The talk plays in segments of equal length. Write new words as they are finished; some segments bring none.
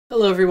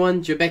Hello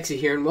everyone, Jobexi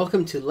here, and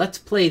welcome to Let's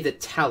Play the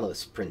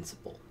Talos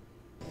Principle.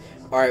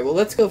 Alright, well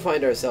let's go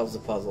find ourselves a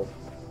puzzle.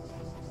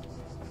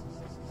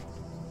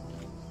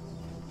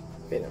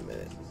 Wait a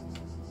minute.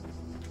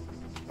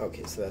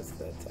 Okay, so that's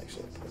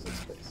actually a puzzle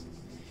space.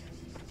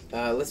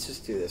 Let's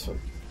just do this one.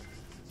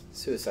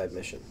 Suicide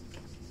mission.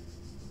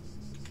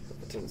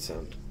 That doesn't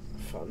sound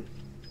fun.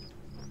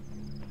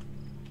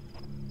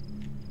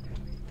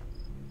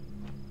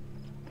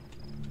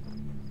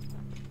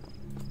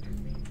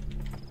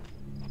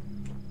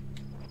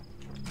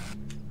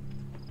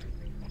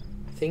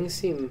 Things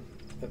seem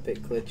a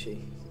bit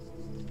glitchy.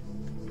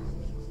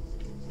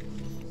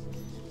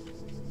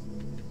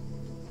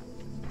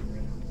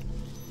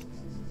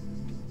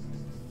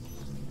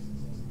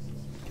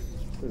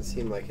 Doesn't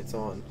seem like it's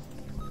on.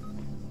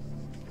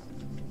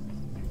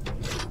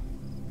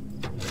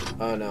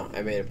 Oh no,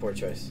 I made a poor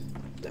choice.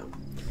 No.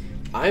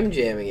 I'm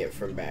jamming it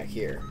from back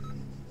here.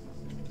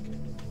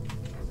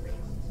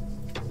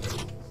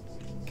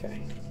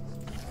 Okay.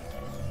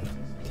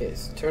 Okay,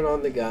 so turn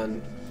on the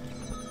gun.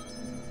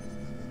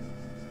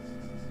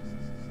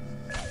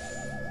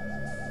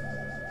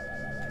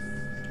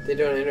 They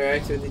don't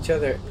interact with each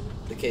other.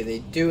 Okay, they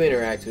do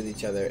interact with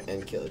each other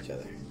and kill each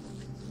other.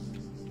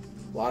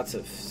 Lots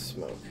of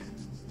smoke.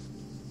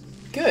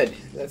 Good.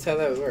 That's how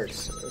that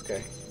works.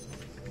 Okay.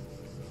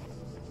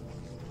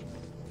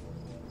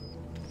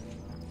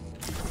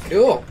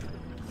 Cool.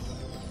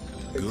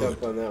 Picked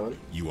up on that one.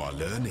 You are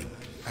learning,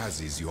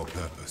 as is your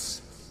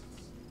purpose.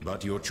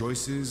 But your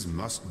choices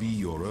must be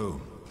your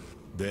own.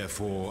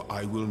 Therefore,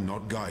 I will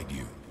not guide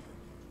you,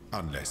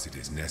 unless it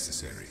is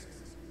necessary.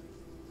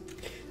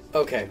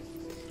 Okay.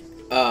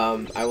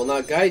 I will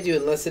not guide you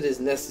unless it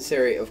is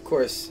necessary. Of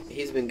course,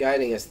 he's been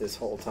guiding us this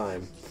whole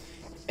time.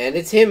 And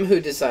it's him who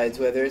decides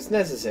whether it's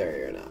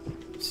necessary or not.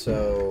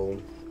 So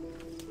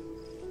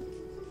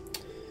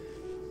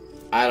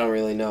I don't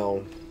really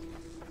know.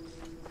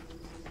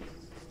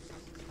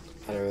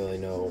 I don't really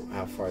know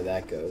how far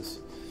that goes.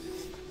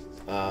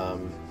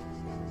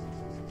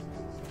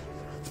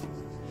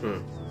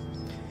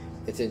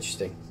 It's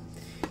interesting.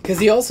 Because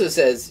he also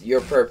says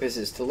your purpose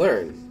is to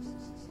learn.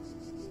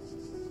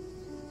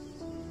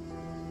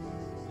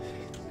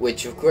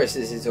 Which, of course,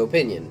 is his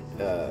opinion.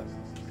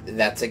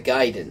 That's a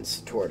guidance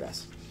toward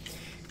us.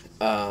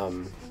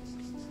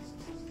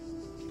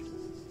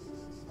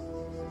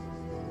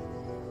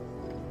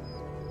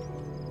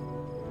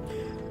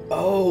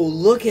 Oh,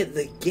 look at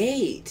the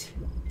gate!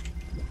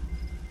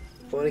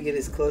 I want to get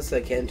as close as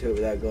I can to it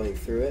without going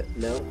through it.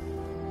 No?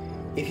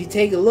 If you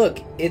take a look,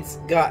 it's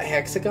got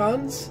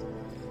hexagons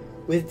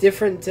with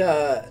different,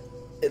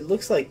 it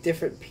looks like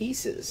different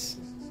pieces.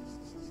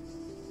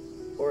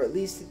 Or at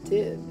least it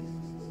did.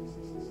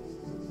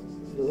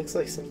 It looks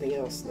like something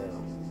else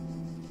now.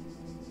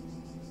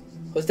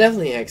 Well, it's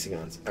definitely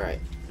hexagons. Alright.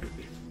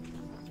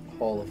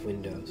 Hall of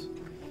windows.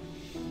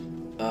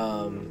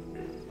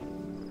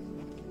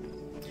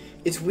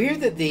 It's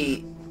weird that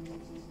the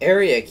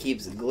area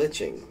keeps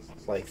glitching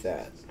like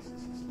that.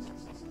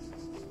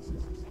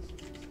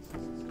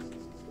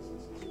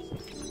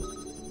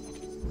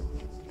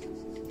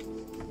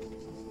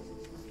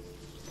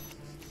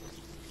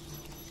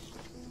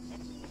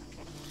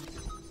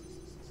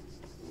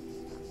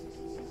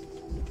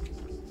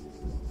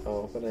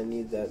 Oh, but I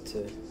need that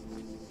to...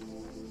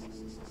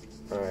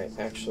 Alright,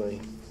 actually...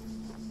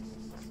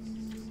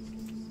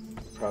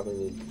 Probably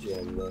need to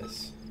jam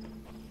this.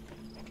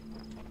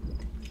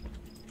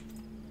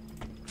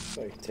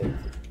 So I can take...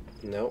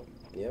 Nope.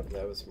 Yep,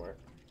 that was smart.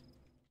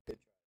 Good.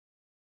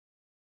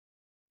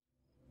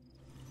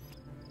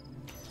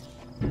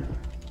 I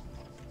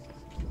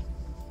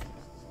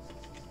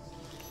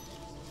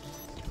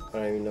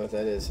don't even know what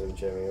that is, so I'm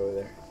jamming over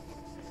there.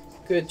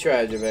 Good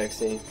try,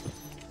 Jobexi.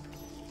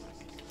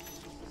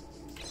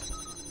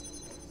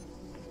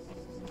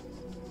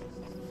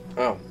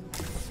 Oh.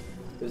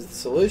 There's the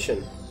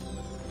solution.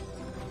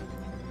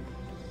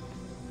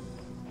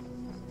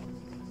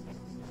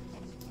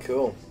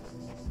 Cool.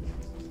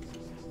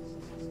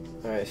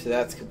 Alright, so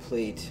that's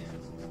complete.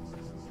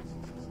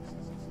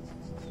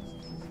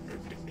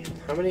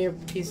 How many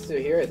pieces are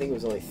here? I think it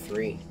was only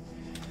 3.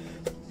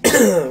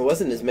 It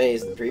wasn't as many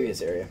as the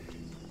previous area.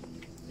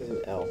 There's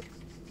an L.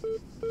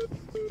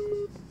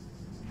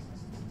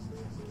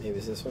 Maybe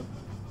it's this one?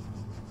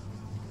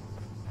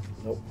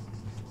 Nope.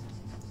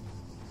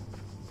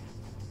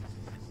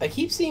 I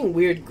keep seeing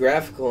weird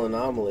graphical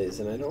anomalies,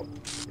 and I don't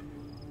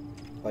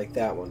like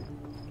that one.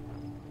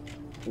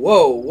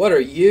 Whoa, what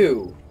are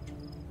you?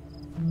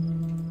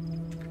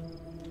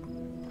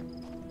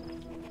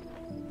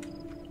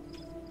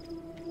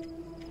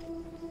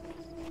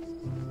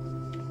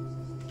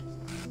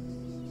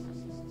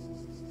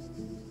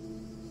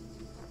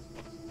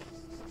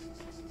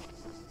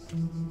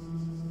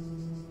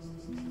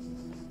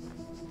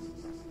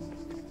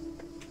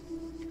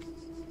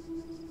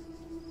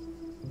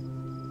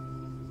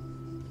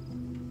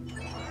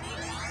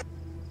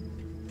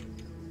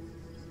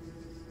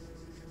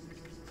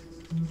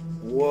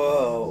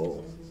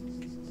 Whoa.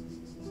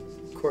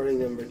 Recording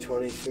number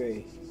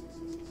 23.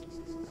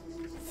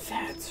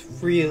 It's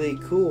really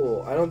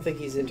cool. I don't think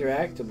he's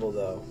interactable,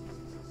 though.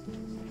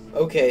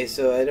 Okay,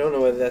 so I don't know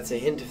whether that's a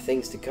hint of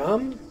things to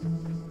come.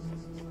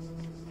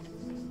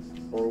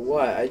 Or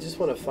what? I just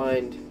want to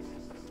find...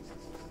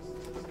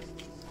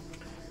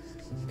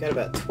 I've got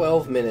about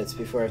 12 minutes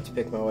before I have to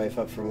pick my wife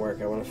up from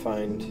work. I want to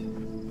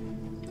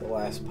find the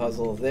last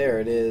puzzle. There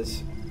it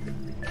is.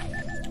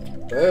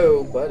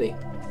 Whoa, buddy.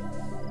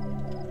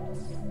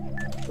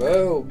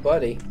 Whoa,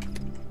 buddy.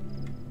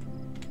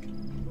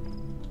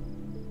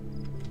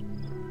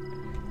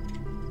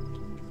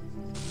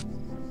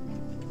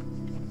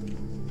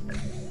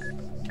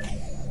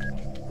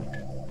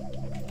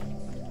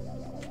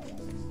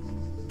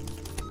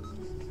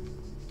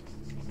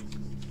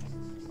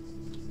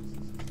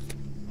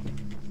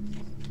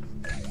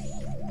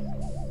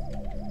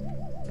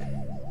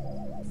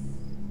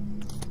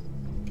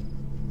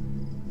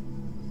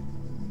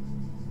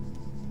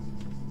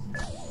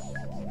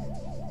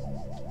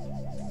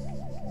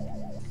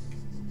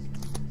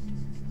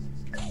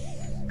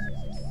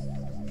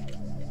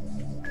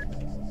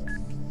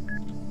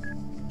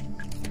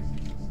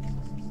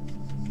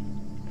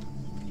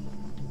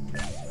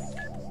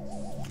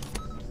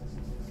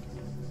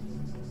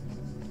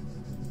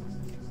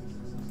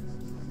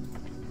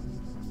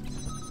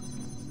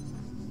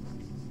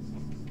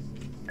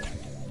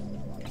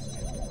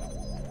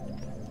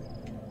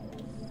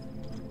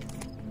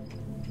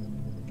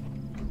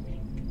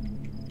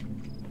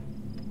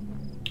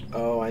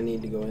 Oh, I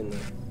need to go in there.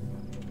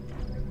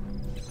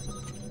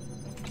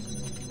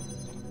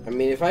 I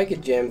mean, if I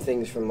could jam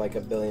things from like a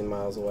billion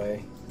miles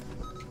away,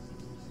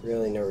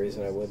 really no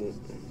reason I wouldn't.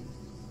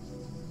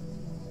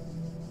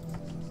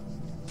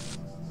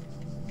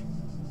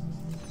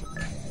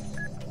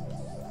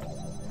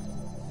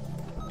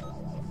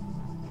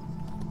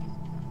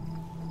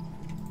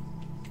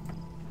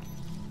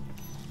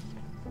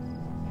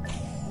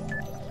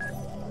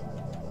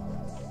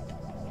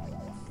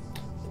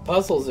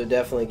 Puzzles are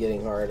definitely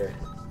getting harder,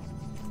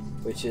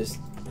 which is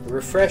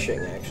refreshing,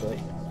 actually.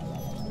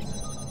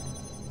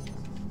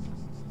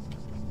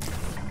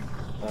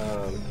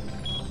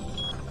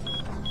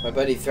 My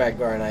buddy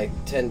Thrakgar and I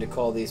tend to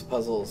call these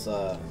puzzles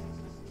law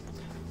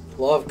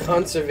of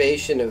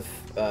conservation of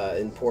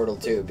in Portal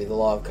 2. It'd be the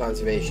law of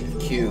conservation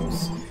of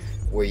cubes,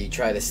 where you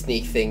try to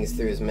sneak things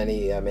through as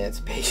many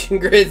emancipation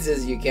grids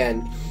as you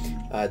can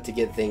to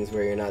get things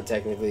where you're not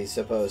technically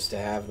supposed to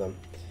have them.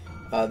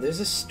 There's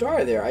a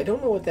star there. I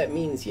don't know what that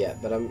means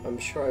yet, but I'm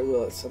sure I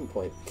will at some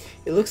point.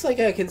 It looks like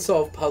I can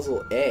solve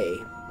puzzle A,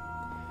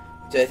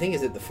 which I think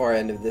is at the far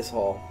end of this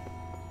hall.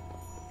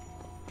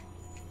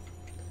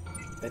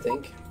 I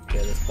think.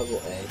 Yeah, that's puzzle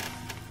A.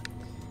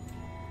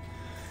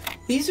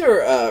 These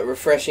are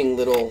refreshing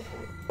little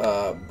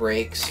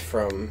breaks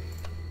from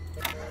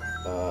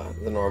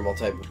the normal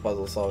type of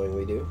puzzle solving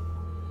we do.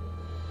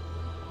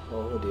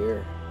 Oh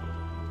dear.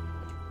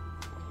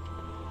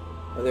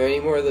 Are there any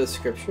more of those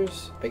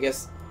scriptures? I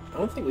guess, I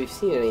don't think we've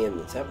seen any in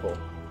the temple.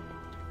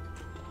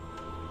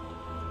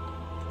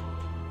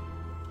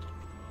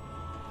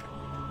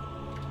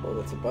 Oh,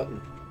 that's a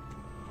button.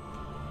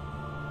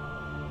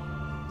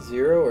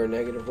 0 or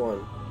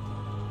 -1?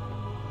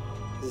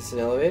 Is this an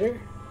elevator?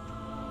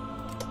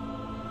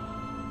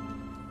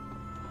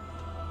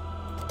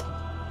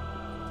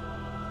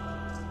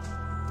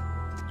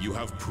 You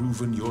have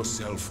proven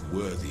yourself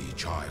worthy,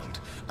 child,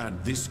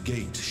 and this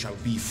gate shall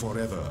be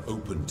forever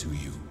open to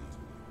you.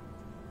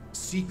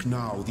 Seek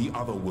now the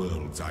other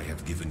worlds I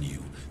have given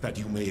you, that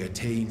you may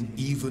attain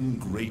even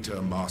greater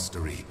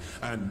mastery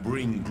and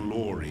bring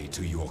glory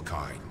to your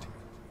kind.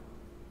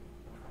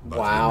 But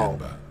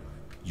remember,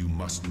 you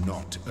must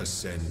not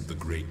ascend the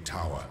great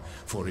tower,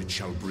 for it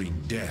shall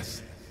bring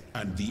death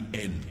and the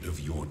end of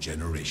your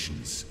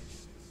generations.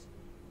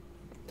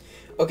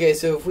 Okay,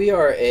 so if we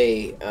are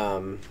a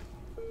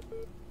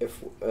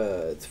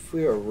if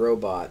we are a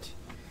robot,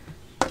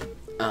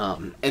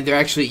 and they're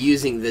actually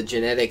using the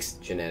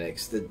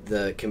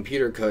the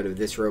computer code of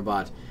this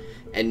robot,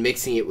 and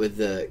mixing it with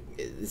this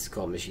is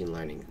called machine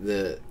learning,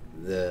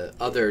 the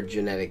other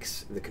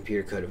genetics, the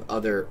computer code of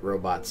other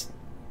robots,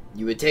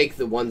 you would take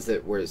the ones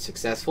that were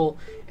successful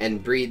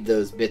and breed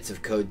those bits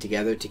of code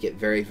together to get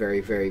very,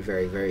 very, very,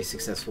 very, very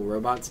successful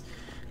robots.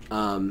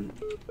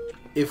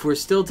 If we're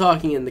still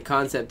talking in the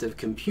concept of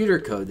computer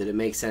code, that it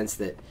makes sense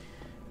that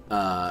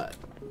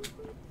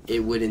it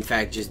would in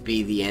fact just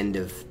be the end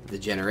of the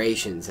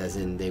generations, as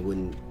in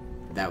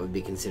that would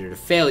be considered a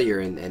failure,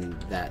 and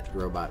that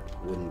robot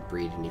wouldn't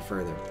breed any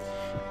further.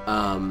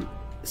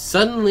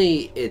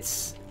 Suddenly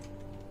it's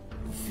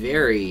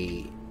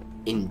very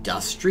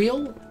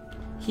industrial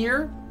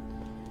here,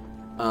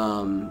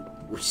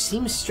 which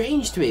seems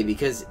strange to me,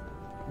 because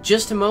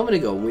just a moment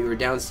ago when we were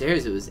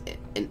downstairs it was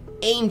an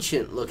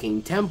ancient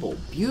looking temple,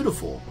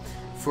 beautiful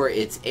for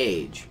its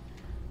age.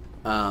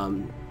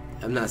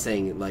 I'm not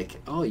saying like,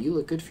 oh, you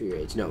look good for your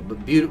age. No,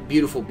 but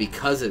beautiful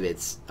because of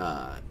its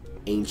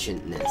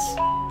ancientness.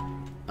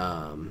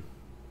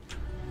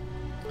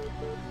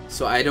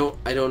 So I don't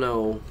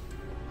know.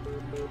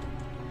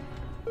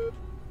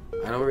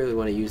 I don't really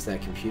want to use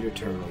that computer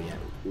terminal yet.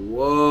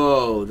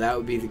 Whoa, that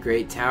would be the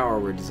great tower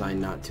we're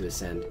designed not to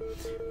ascend.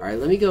 Alright,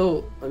 let me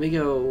go,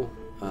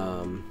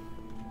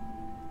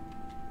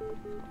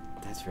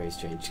 that's very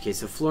strange. Okay,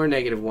 so floor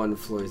 -1,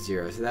 floor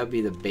 0. So that would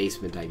be the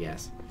basement, I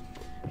guess.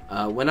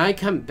 When I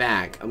come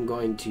back, I'm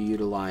going to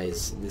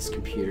utilize this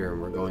computer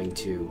and we're going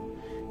to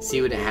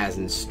see what it has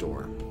in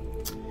store.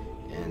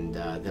 And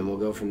then we'll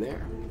go from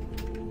there.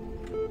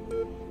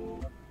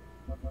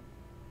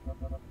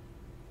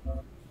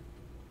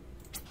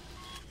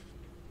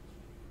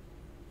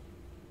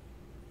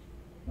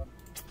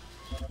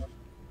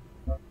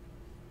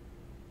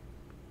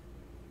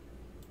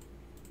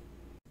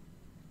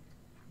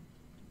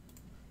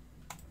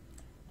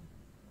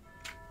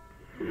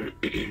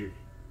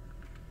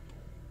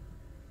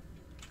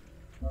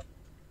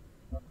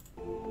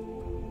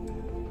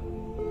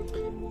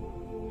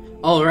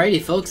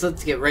 Alrighty, folks,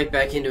 let's get right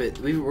back into it.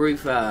 We're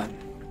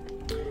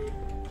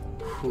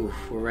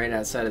right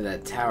outside of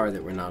that tower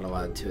that we're not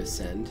allowed to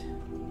ascend.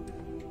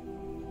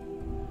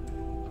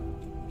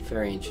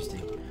 Very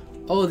interesting.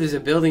 Oh, there's a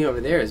building over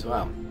there as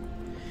well.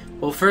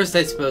 Well, first,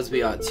 I suppose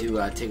we ought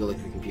to take a look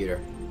at the computer.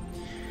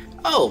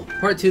 Oh,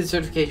 part 2 of the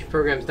certification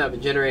program has not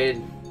been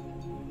generated.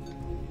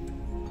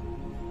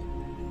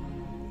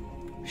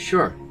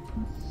 Sure.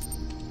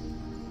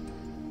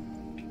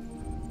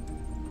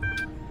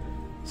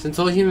 Since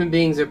all human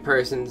beings are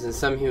persons, and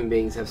some human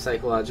beings have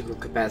psychological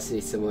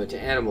capacities similar to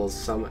animals,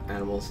 some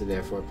animals are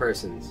therefore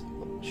persons.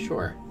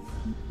 Sure.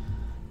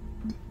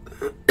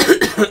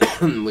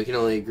 We can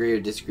only agree or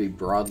disagree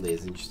broadly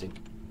is interesting.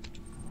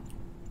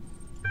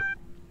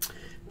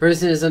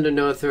 Person is under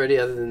no authority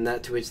other than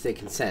that to which they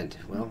consent.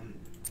 Well,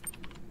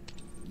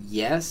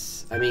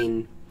 yes. I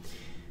mean,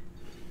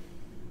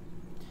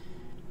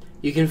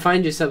 you can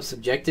find yourself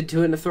subjected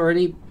to an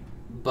authority,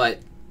 but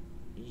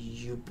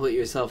you put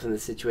yourself in the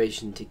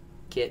situation to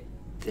get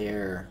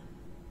there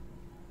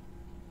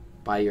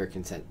by your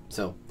consent.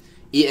 So,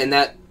 and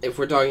that, if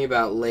we're talking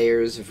about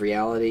layers of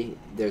reality,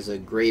 there's a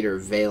greater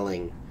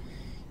veiling,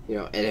 you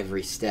know, at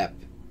every step.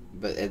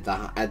 But at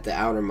the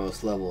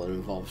outermost level, it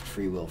involves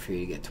free will for you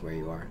to get to where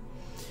you are.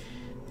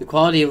 The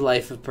quality of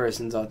life of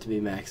persons ought to be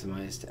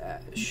maximized.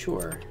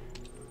 Sure.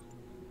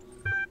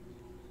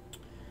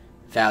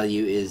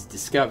 Value is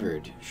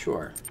discovered.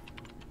 Sure.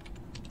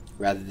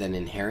 Rather than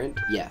inherent?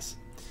 Yes.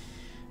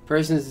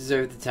 Persons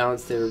deserve the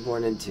talents they were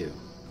born into.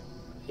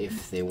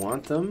 If they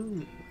want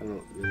them, I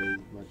don't really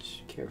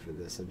much care for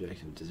the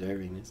subject of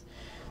deservingness.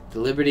 The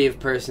liberty of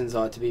persons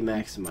ought to be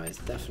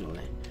maximized.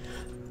 Definitely.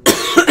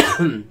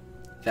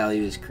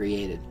 Value is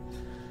created.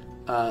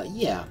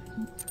 Yeah.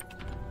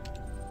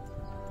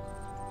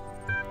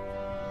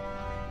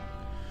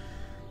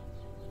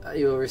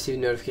 You will receive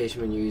notification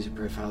when your user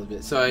profile has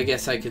been... So I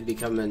guess I could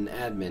become an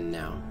admin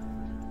now.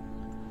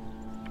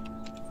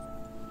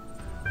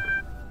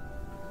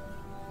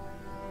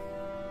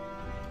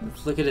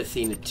 Let's look at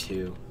Athena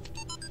 2.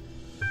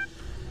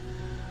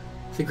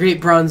 The great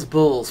bronze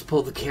bulls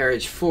pull the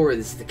carriage forward.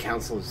 This is the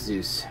Council of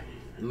Zeus.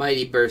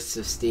 Mighty bursts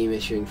of steam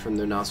issuing from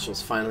their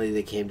nostrils. Finally,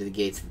 they came to the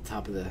gates at the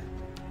top of the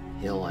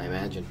hill, I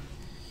imagine.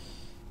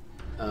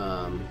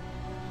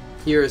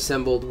 Here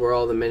assembled were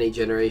all the many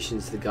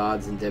generations, the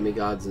gods and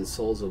demigods and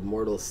souls of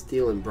mortals,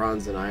 steel and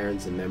bronze and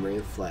irons and memory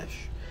of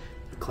flesh.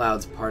 The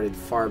clouds parted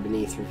far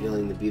beneath,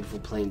 revealing the beautiful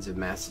plains of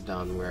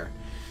Macedon, where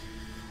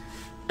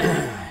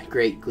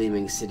great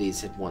gleaming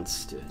cities had once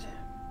stood.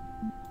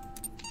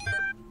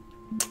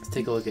 Let's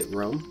take a look at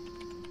Rome.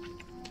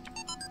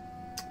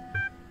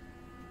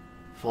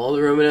 Fall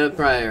the Roman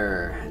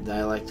Empire, a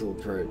dialectal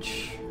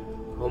approach.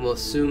 Homo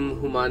sum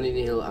humani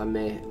nihil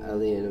ame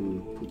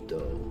alienum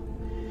puto.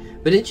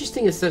 But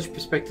interesting as such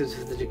perspectives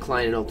of the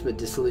decline and ultimate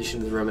dissolution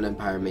of the Roman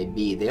Empire may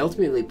be, they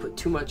ultimately put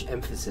too much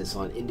emphasis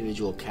on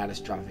individual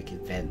catastrophic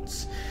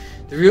events.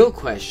 The real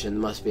question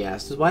that must be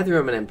asked is why the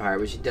Roman Empire,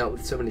 which had dealt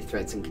with so many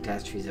threats and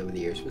catastrophes over the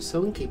years, was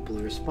so incapable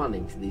of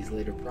responding to these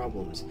later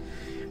problems.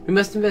 We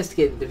must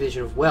investigate the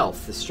division of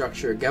wealth, the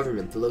structure of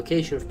government, the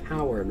location of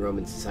power in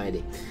Roman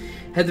society.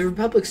 Had the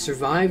Republic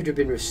survived or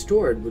been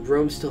restored, would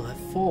Rome still have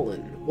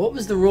fallen? What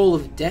was the role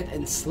of debt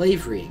and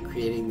slavery in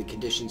creating the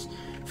conditions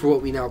for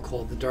what we now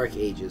call the Dark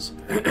Ages?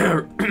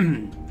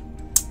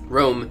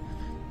 Rome,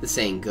 the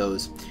saying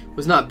goes,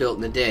 was not built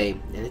in a day,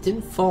 and it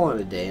didn't fall in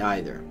a day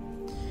either.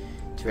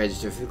 To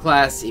register for the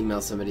class,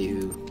 email somebody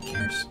who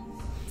cares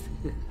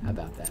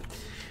about that.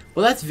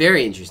 Well, that's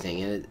very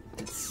interesting, and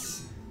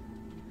it's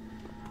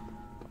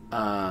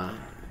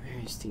very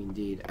interesting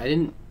indeed. I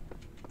didn't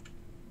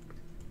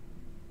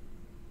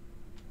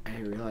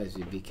realize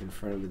we'd be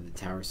confronted with the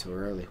tower so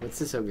early. What's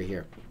this over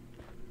here?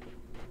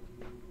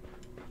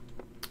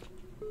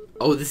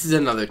 Oh, this is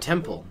another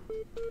temple.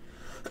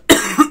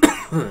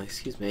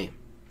 Excuse me.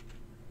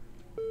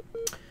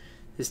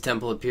 This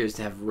temple appears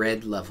to have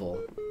red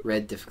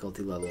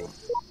difficulty level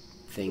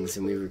things,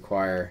 and we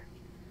require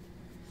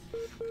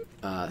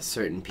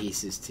certain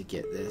pieces to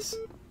get this.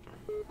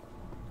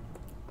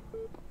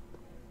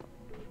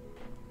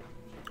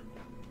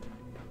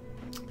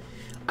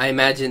 I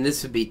imagine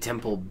this would be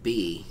Temple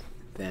B,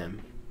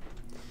 then.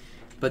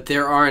 But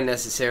there are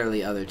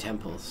necessarily other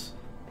temples.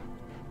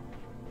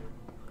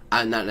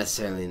 Not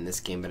necessarily in this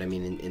game, but I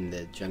mean in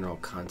the general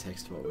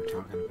context of what we're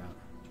talking about.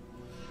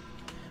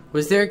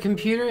 Was there a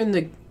computer in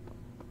the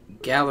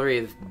gallery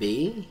of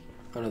B?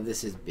 Oh no,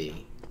 this is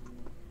B.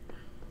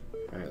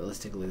 Alright, well, let's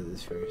take a look at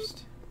this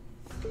first.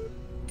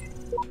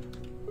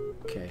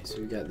 Okay, so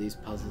we got these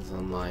puzzles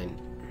online.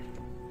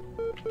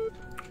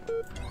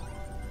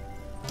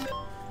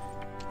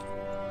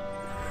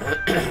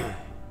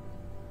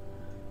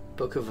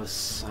 Book of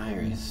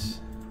Osiris.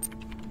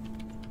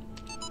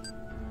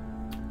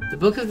 The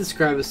Book of the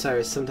Scribe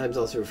Osiris, sometimes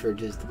also referred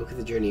to as the Book of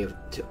the Journey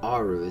to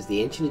Aru, is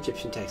the ancient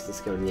Egyptian text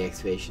discovered in the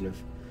excavation of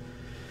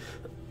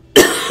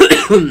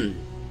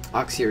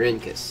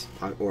Oxyrhynchus,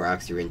 or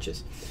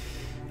Oxyrhynchus.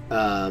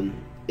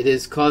 It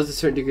has caused a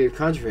certain degree of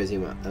controversy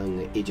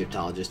among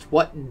Egyptologists.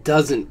 What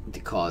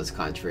doesn't cause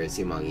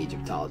controversy among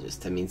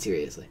Egyptologists? I mean,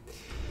 seriously.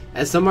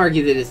 As some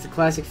argue that it's the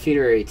classic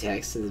funerary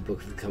text of the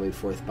Book of the Coming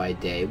Forth by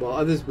Day, while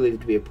others believe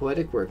it to be a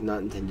poetic work not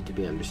intended to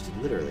be understood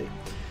literally.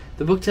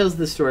 The book tells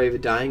the story of a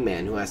dying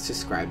man who asks a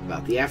scribe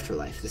about the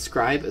afterlife. The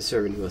scribe, a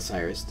servant to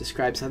Osiris,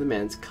 describes how the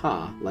man's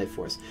Ka, life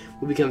force,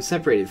 will become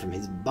separated from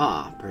his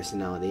Ba,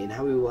 personality, and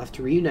how he will have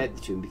to reunite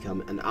the two and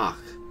become an Ach,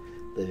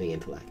 living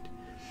intellect.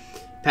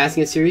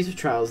 Passing a series of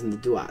trials in the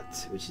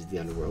Duat, which is the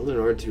underworld, in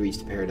order to reach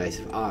the paradise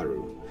of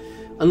Aru.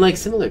 Unlike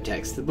similar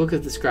texts, the Book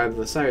of the Scribe of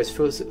Osiris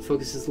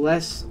focuses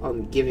less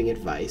on giving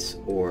advice,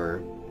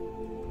 or...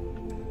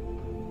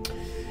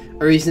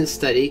 A recent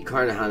study,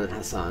 Carnahan and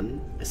Hassan,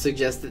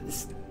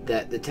 suggests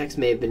that the text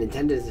may have been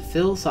intended as a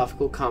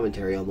philosophical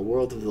commentary on the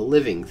world of the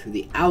living through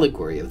the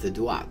allegory of the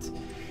Duat.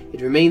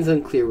 It remains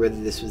unclear whether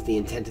this was the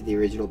intent of the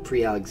original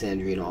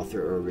pre-Alexandrian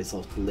author or a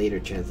result of later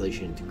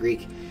translation into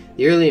Greek.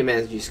 The earlier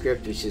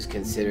manuscript, which is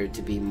considered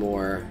to be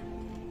more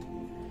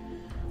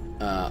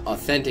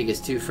authentic, is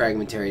too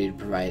fragmentary to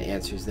provide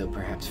answers, though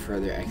perhaps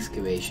further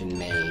excavation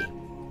may...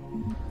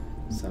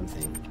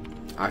 something.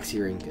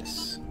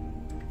 Oxyrhynchus.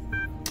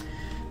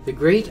 The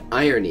great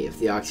irony of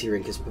the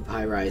Oxyrhynchus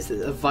papyri is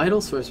that a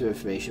vital source of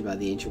information about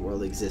the ancient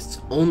world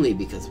exists only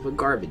because of a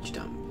garbage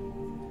dump.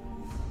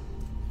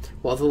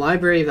 While the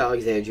Library of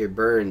Alexandria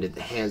burned at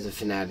the hands of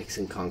fanatics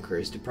and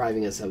conquerors,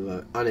 depriving us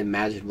of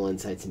unimaginable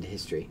insights into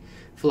history,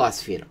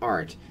 philosophy, and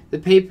art, the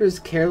papers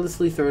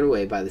carelessly thrown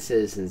away by the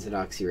citizens at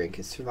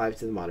Oxyrhynchus survived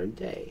to the modern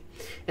day.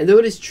 And though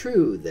it is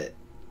true that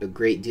a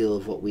great deal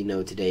of what we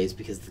know today is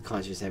because of the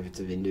conscious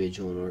efforts of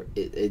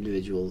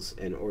individuals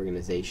and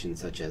organizations,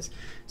 such as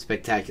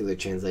spectacular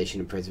translation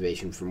and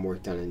preservation from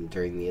work done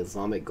during the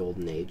Islamic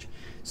Golden Age,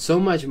 so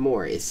much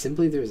more is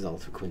simply the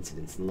result of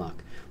coincidence and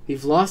luck.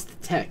 We've lost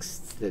the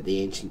texts that the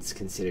ancients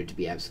considered to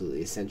be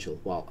absolutely essential,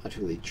 while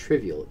utterly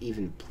trivial,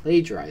 even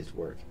plagiarized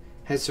work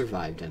has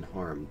survived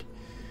unharmed.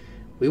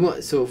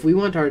 So if we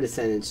want our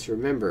descendants to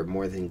remember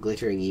more than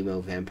glittering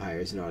emo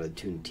vampires and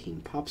auto-tuned teen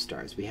pop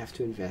stars, we have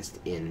to invest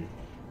in...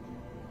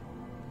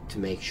 to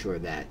make sure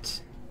that...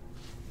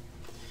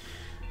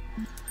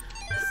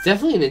 It's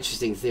definitely an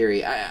interesting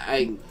theory.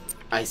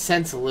 I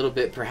sense a little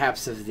bit,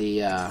 perhaps, of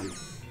the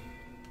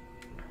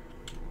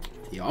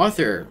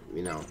author,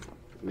 you know,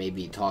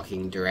 maybe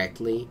talking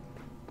directly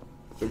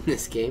in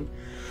this game.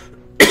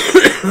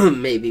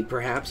 Maybe,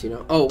 perhaps, you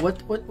know. Oh,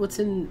 what's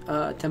in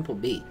Temple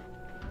B?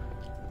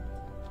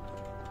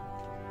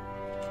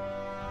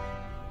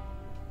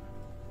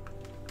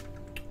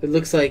 It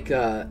looks like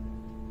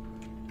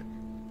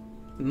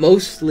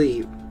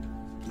mostly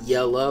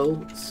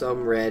yellow,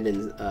 some red,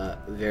 and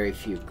very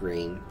few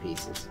green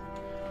pieces.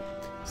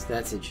 So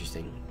that's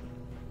interesting.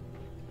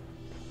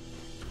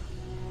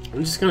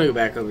 I'm just gonna go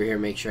back over here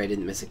and make sure I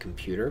didn't miss a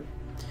computer.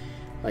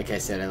 Like I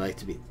said, I like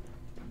to be,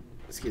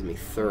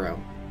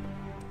 thorough.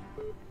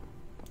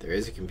 There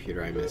is a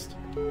computer I missed.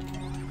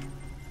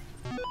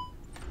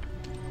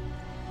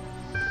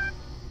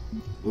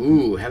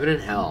 Ooh, heaven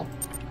and hell.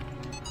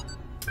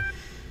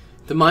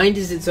 The mind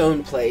is its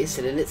own place,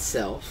 and in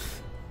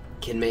itself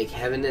can make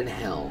heaven and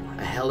hell,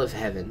 a hell of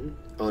heaven,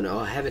 oh no,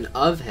 a heaven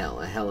of hell,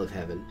 a hell of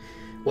heaven.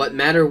 What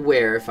matter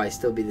where, if I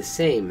still be the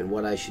same, and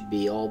what I should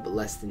be all but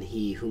less than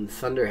he, whom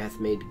thunder hath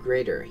made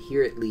greater?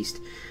 Here at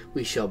least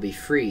we shall be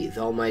free.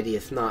 The Almighty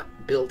hath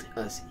not built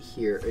us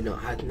here,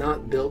 hath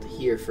not built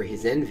here for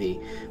his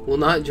envy, will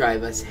not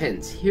drive us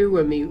hence. Here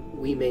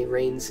we may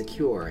reign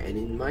secure, and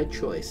in my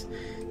choice,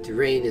 to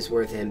reign is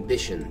worth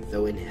ambition,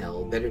 though in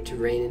hell, better to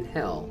reign in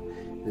hell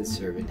than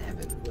serve in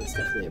heaven. That's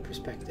definitely a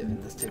perspective, and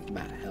let's talk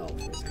about hell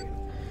for a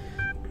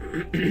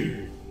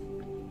second.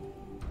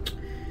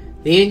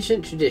 The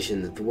ancient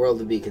tradition that the world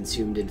will be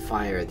consumed in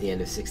fire at the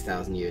end of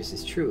 6,000 years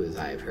is true, as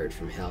I have heard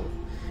from hell.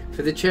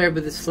 For the cherub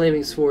with his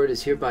flaming sword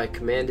is hereby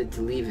commanded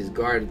to leave his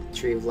guard at the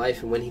tree of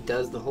life, and when he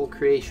does, the whole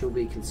creation will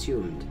be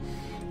consumed,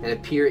 and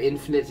appear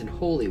infinite and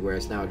holy,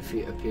 whereas now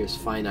it appears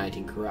finite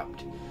and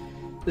corrupt.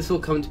 This will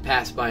come to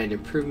pass by an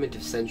improvement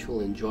of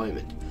sensual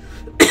enjoyment.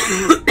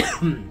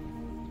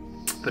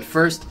 But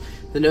first,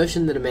 the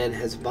notion that a man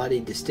has a body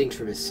distinct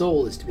from his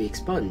soul is to be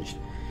expunged.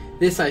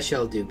 This I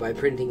shall do by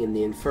printing in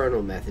the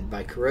infernal method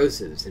by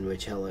corrosives, in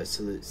which hell are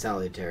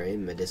salutary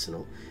and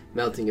medicinal,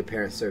 melting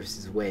apparent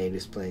surfaces away and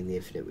displaying the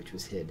infinite which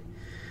was hid.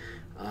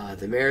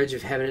 The Marriage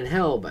of Heaven and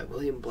Hell by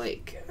William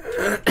Blake.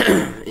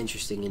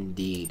 Interesting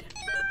indeed.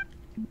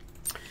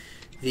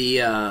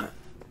 The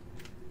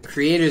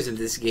creators of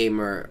this game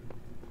are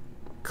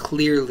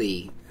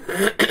clearly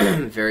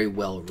very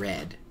well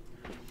read.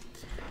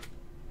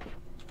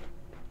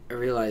 I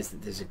realize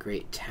that there's a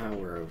great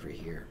tower over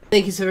here.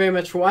 Thank you so very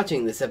much for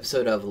watching this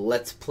episode of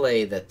Let's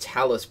Play the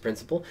Talos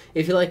Principle.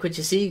 If you like what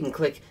you see, you can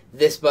click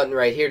this button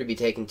right here to be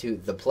taken to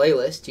the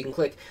playlist. You can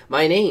click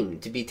my name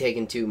to be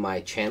taken to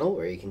my channel,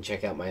 where you can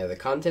check out my other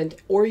content,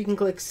 or you can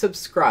click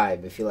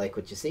subscribe if you like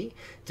what you see,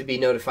 to be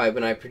notified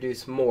when I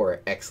produce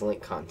more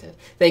excellent content.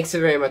 Thanks so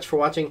very much for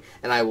watching,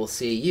 and I will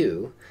see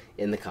you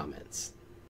in the comments.